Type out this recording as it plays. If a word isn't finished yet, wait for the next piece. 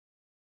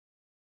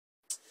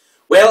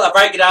Well, a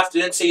very good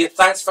afternoon to you.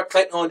 Thanks for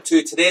clicking on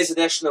to today's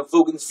edition of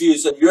VOGAN'S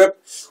Views on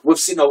Europe. We've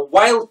seen a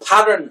wild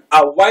pattern,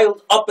 a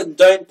wild up and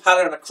down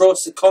pattern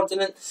across the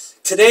continent.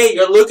 Today,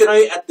 you're looking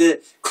out at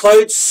the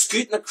clouds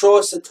scooting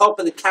across the top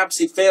of the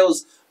Campsie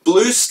Fells.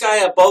 Blue sky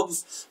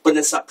above, but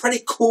it's a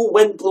pretty cool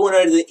wind blowing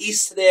out of the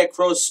east today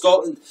across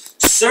Scotland.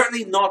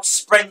 Certainly not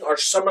spring or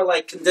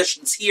summer-like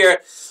conditions here.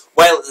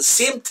 While at the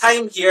same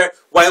time here,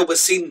 while we're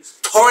seeing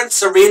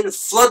torrents of rain,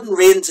 flooding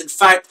rains, in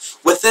fact,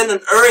 within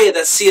an area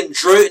that's seeing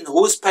drought and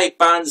hosepipe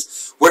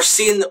bans, we're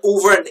seeing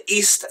over in the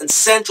east and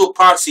central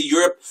parts of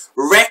Europe,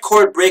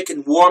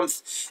 record-breaking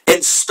warmth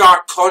in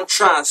stark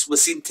contrast. We're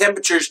seeing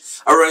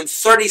temperatures around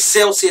 30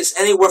 Celsius,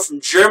 anywhere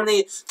from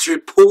Germany through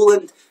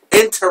Poland,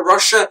 into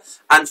Russia.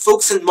 And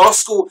folks in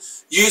Moscow,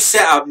 you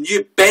set a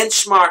new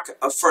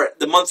benchmark for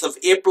the month of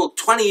April,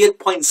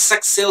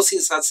 28.6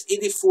 Celsius, that's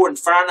 84 in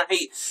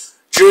Fahrenheit,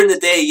 during the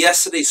day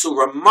yesterday. So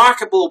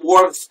remarkable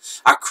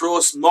warmth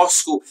across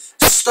Moscow.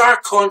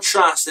 Stark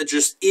contrast to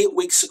just 8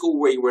 weeks ago,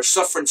 where you were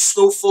suffering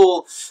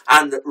snowfall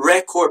and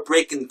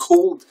record-breaking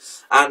cold.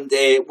 And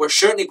we're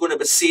certainly going to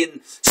be seeing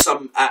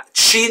some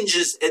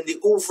changes in the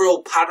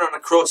overall pattern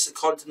across the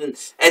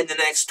continent in the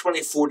next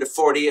 24 to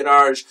 48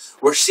 hours.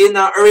 We're seeing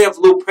that area of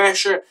low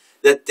pressure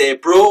that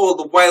brought all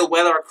the wild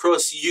weather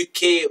across the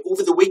UK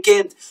over the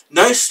weekend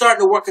now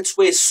starting to work its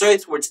way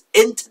southwards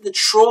into the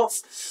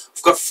trough.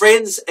 We've got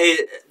friends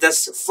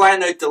that's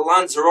flying out to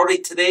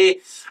Lanzarote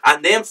today,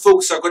 and them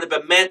folks are going to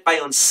be met by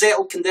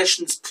unsettled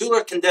conditions,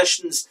 cooler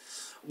conditions,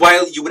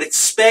 while you would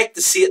expect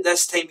to see at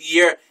this time of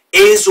year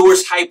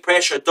Azores high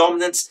pressure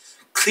dominance,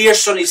 clear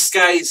sunny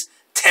skies,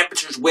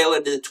 temperatures well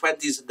into the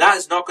 20s. That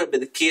is not going to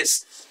be the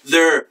case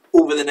there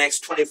over the next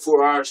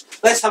 24 hours.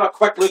 Let's have a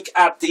quick look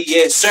at the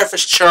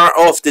surface chart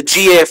of the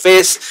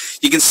GFS.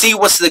 You can see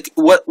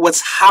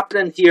what's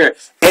happening here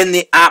in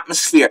the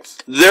atmosphere.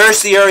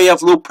 There's the area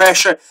of low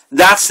pressure.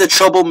 That's the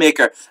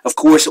troublemaker. Of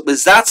course, it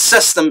was that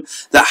system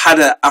that had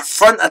a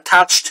front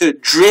attached to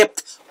it,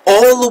 draped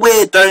all the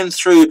way down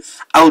through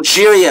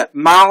Algeria,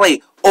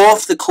 Mali,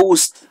 off the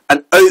coast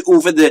and out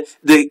over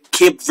the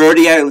Cape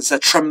Verde Islands. A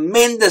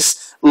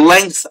tremendous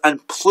length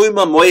and plume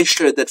of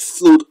moisture that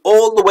flowed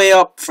all the way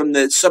up from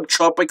the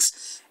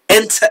subtropics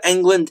into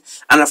England.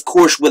 And of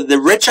course, with the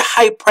richer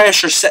high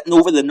pressure sitting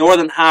over the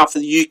northern half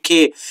of the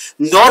UK,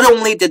 not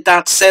only did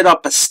that set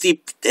up a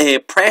steep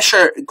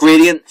pressure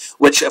gradient,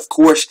 which of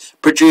course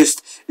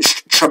produced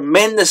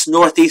tremendous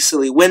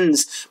northeasterly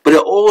winds, but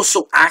it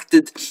also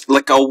acted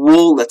like a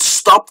wall that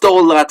stopped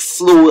all that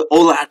flow,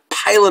 all that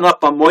piling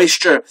up of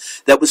moisture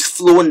that was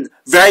flowing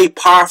very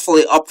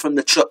powerfully up from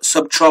the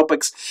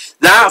subtropics.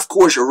 That of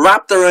course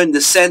wrapped around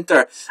the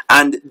centre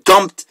and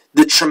dumped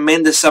the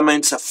tremendous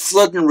amounts of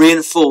flooding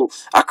rainfall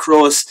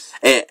across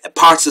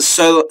parts of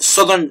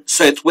southern,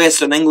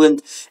 southwestern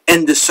England,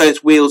 into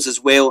South Wales as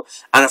well,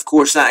 and of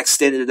course that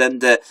extended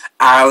into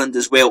Ireland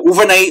as well.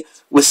 Overnight,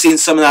 we're seeing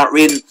some of that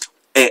rain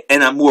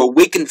in a more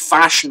weakened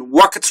fashion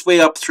work its way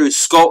up through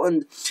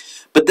Scotland.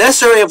 But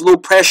this area of low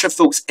pressure,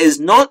 folks, is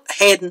not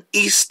heading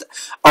east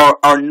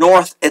or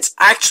north. It's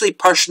actually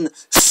pushing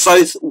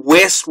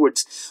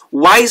southwestwards.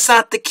 Why is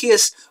that the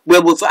case?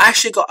 Well, we've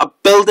actually got a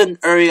building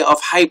area of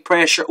high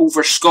pressure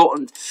over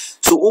Scotland.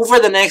 So over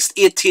the next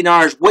 18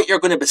 hours, what you're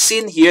going to be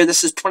seeing here,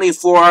 this is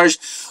 24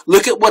 hours,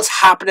 look at what's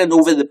happening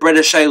over the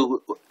British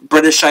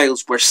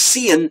Isles. We're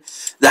seeing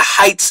the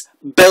heights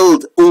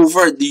build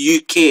over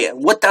the UK.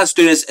 And what that's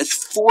doing is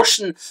it's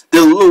forcing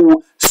the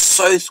low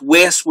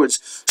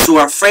southwestwards. So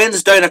our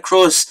friends down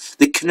across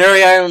the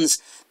Canary Islands,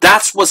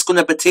 that's what's going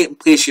to be taking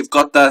place. You've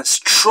got this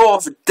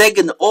trough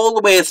digging all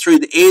the way through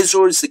the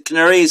Azores, the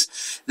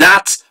Canaries.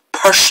 That's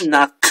pushing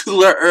that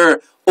cooler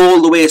air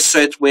all the way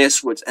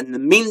southwestwards. In the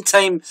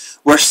meantime,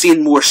 we're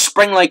seeing more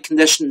spring-like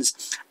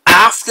conditions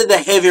after the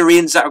heavy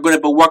rains that are going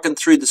to be working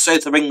through the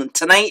south of England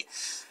tonight.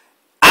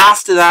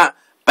 After that,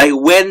 by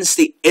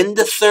Wednesday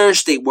into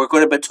Thursday, we're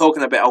going to be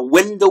talking about a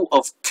window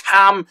of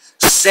calm,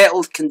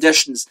 settled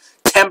conditions.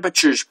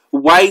 Temperatures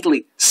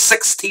widely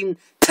 16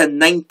 to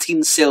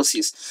 19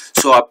 Celsius.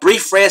 So a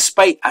brief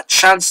respite, a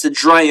chance to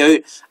dry out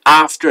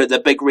after the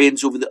big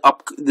rains over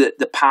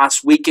the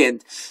past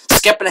weekend.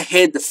 Skipping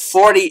ahead to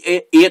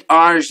 48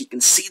 hours, you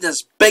can see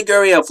this big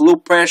area of low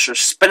pressure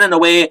spinning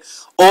away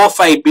off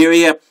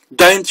Iberia,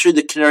 down through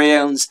the Canary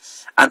Islands.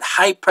 And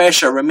high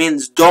pressure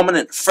remains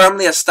dominant,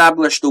 firmly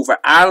established over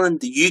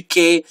Ireland, the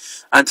UK,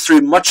 and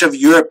through much of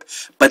Europe.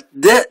 But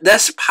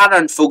this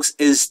pattern, folks,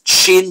 is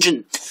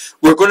changing.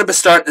 We're going to be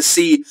starting to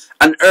see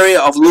an area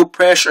of low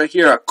pressure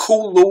here, a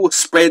cool low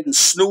spreading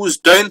snows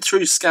down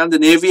through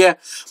Scandinavia,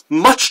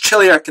 much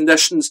chillier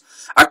conditions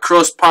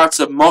across parts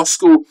of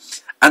Moscow,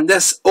 and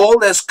all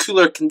this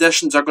cooler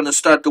conditions are going to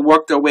start to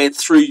work their way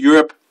through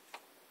Europe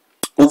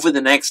over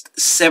the next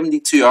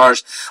 72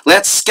 hours.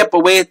 Let's skip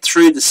away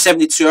through the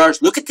 72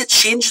 hours. Look at the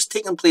changes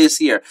taking place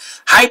here.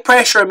 High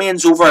pressure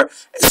remains over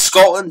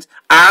Scotland,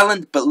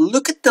 Ireland, but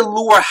look at the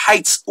lower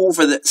heights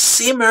over the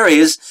same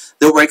areas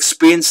that were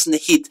experiencing the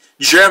heat.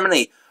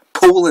 Germany,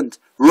 Poland,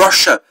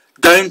 Russia,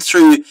 down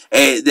through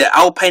the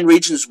Alpine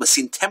regions. We've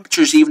seen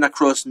temperatures even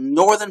across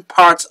northern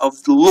parts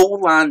of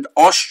lowland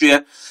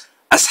Austria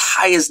as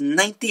high as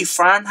 90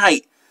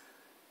 Fahrenheit.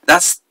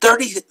 That's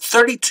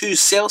 32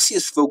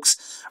 Celsius,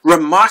 folks.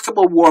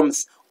 Remarkable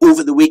warmth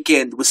over the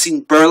weekend. We've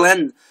seen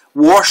Berlin,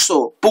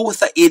 Warsaw,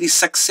 both at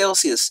 86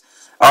 Celsius.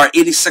 Or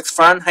 86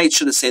 Fahrenheit,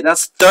 should I say.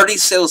 That's 30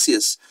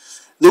 Celsius.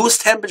 Those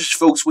temperatures,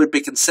 folks, would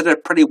be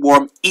considered pretty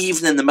warm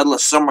even in the middle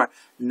of summer,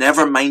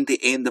 never mind the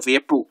end of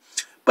April.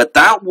 But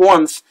that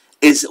warmth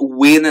is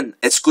waning.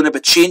 It's going to be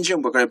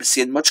changing. We're going to be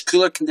seeing much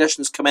cooler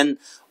conditions come in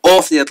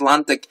off the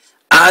Atlantic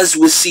as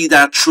we see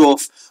that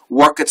trough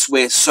work its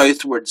way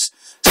southwards.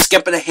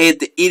 Skipping ahead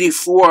to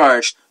 84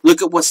 hours,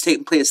 look at what's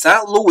taking place.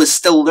 That low is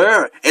still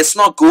there. It's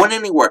not going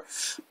anywhere.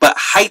 But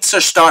heights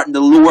are starting to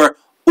lower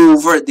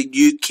over the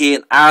UK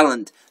and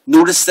Ireland.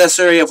 Notice this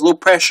area of low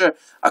pressure.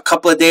 A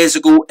couple of days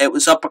ago, it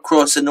was up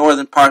across the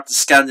northern part of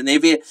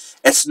Scandinavia.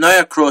 It's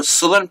now across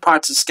southern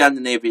parts of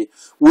Scandinavia.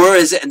 Where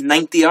is it in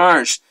 90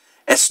 hours?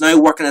 It's now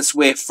working its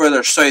way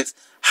further south.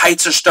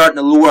 Heights are starting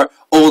to lower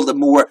all the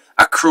more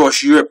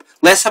across Europe.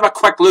 Let's have a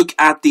quick look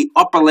at the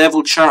upper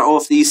level chart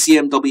of the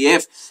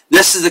ECMWF.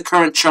 This is the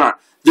current chart.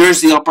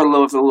 There's the upper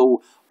level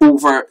low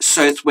over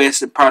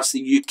southwestern parts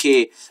of the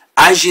UK.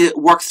 As you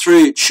work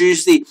through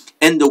Tuesday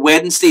into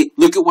Wednesday,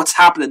 look at what's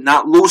happening.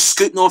 That low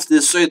scooting off to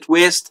the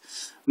southwest,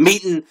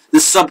 meeting the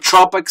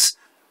subtropics.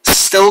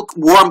 Still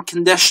warm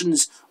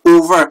conditions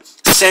over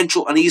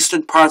central and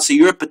eastern parts of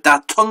Europe, but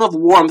that tongue of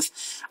warmth,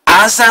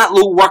 as that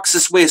low works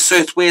its way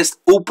southwest,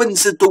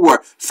 opens the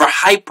door for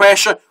high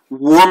pressure,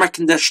 warmer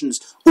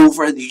conditions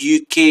over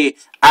the UK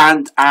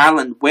and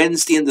Ireland.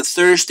 Wednesday into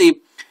Thursday,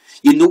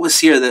 you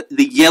notice here that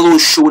the yellow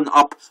showing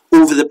up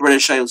over the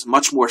British Isles,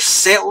 much more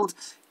settled,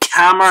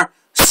 calmer,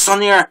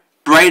 sunnier,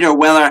 brighter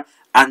weather,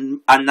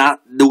 and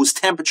that those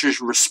temperatures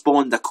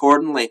respond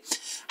accordingly.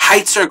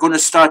 Heights are going to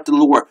start to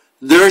lower.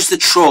 There's the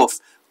trough.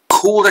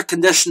 Colder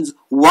conditions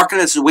working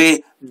its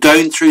way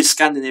down through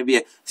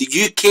Scandinavia. The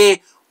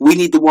UK, we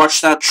need to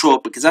watch that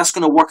trough because that's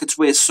going to work its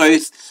way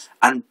south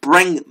and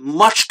bring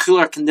much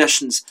cooler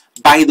conditions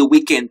by the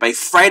weekend. By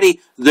Friday,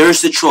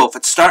 there's the trough.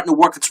 It's starting to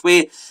work its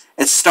way.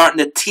 It's starting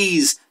to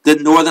tease the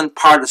northern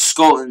part of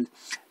Scotland.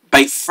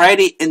 By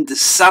Friday into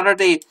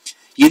Saturday,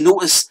 you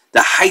notice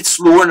the heights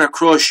lowering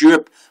across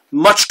Europe.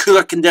 Much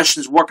cooler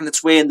conditions working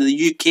its way into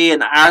the UK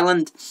and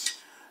Ireland.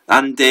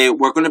 And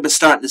we're going to be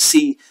starting to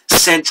see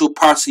central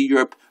parts of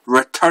Europe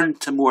return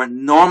to more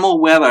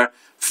normal weather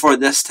for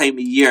this time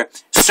of year.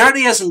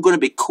 Certainly isn't going to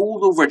be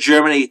cold over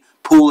Germany,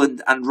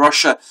 Poland and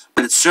Russia,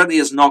 but it certainly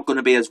is not going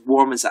to be as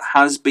warm as it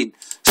has been.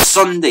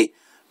 Sunday,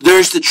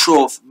 there's the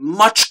trough.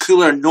 Much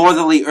cooler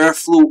northerly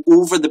airflow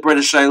over the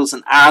British Isles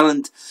and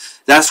Ireland.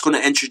 That's going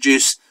to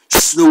introduce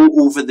snow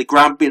over the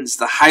Grampians,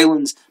 the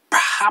Highlands,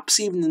 perhaps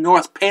even the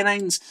North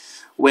Pennines.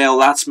 Well,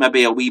 that's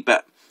maybe a wee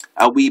bit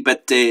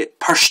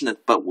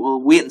passionate, but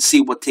we'll wait and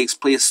see what takes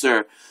place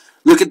there.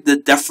 Look at the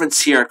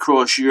difference here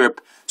across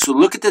Europe. So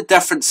look at the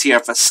difference here.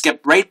 If I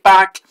skip right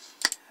back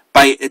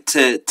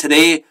to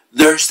today,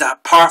 there's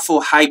that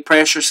powerful high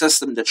pressure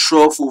system, the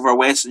trough over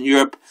Western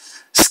Europe.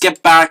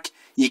 Skip back,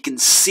 you can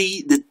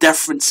see the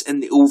difference in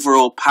the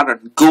overall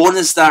pattern. Gone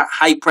is that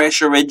high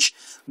pressure ridge,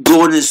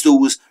 gone is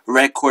those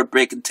record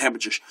breaking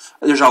temperatures.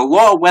 There's a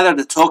lot of weather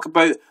to talk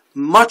about.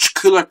 Much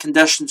cooler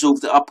conditions over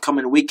the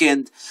upcoming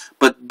weekend,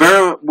 but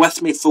bear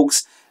with me,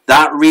 folks.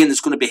 That rain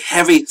is going to be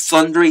heavy,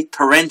 thundery,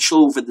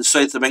 torrential over the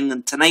south of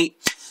England tonight.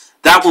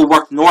 That will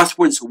work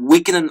northwards,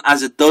 weakening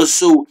as it does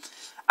so,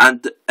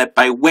 and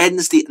by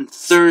Wednesday and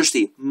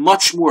Thursday,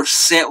 much more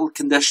settled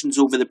conditions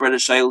over the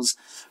British Isles.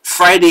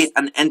 Friday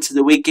and into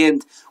the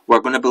weekend, we're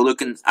going to be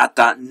looking at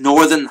that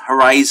northern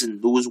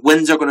horizon. Those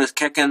winds are going to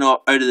kick in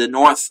out of the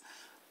north,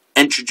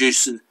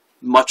 introducing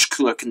much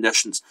cooler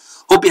conditions.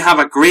 Hope you have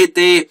a great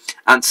day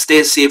and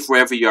stay safe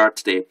wherever you are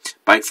today.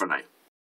 Bye for now.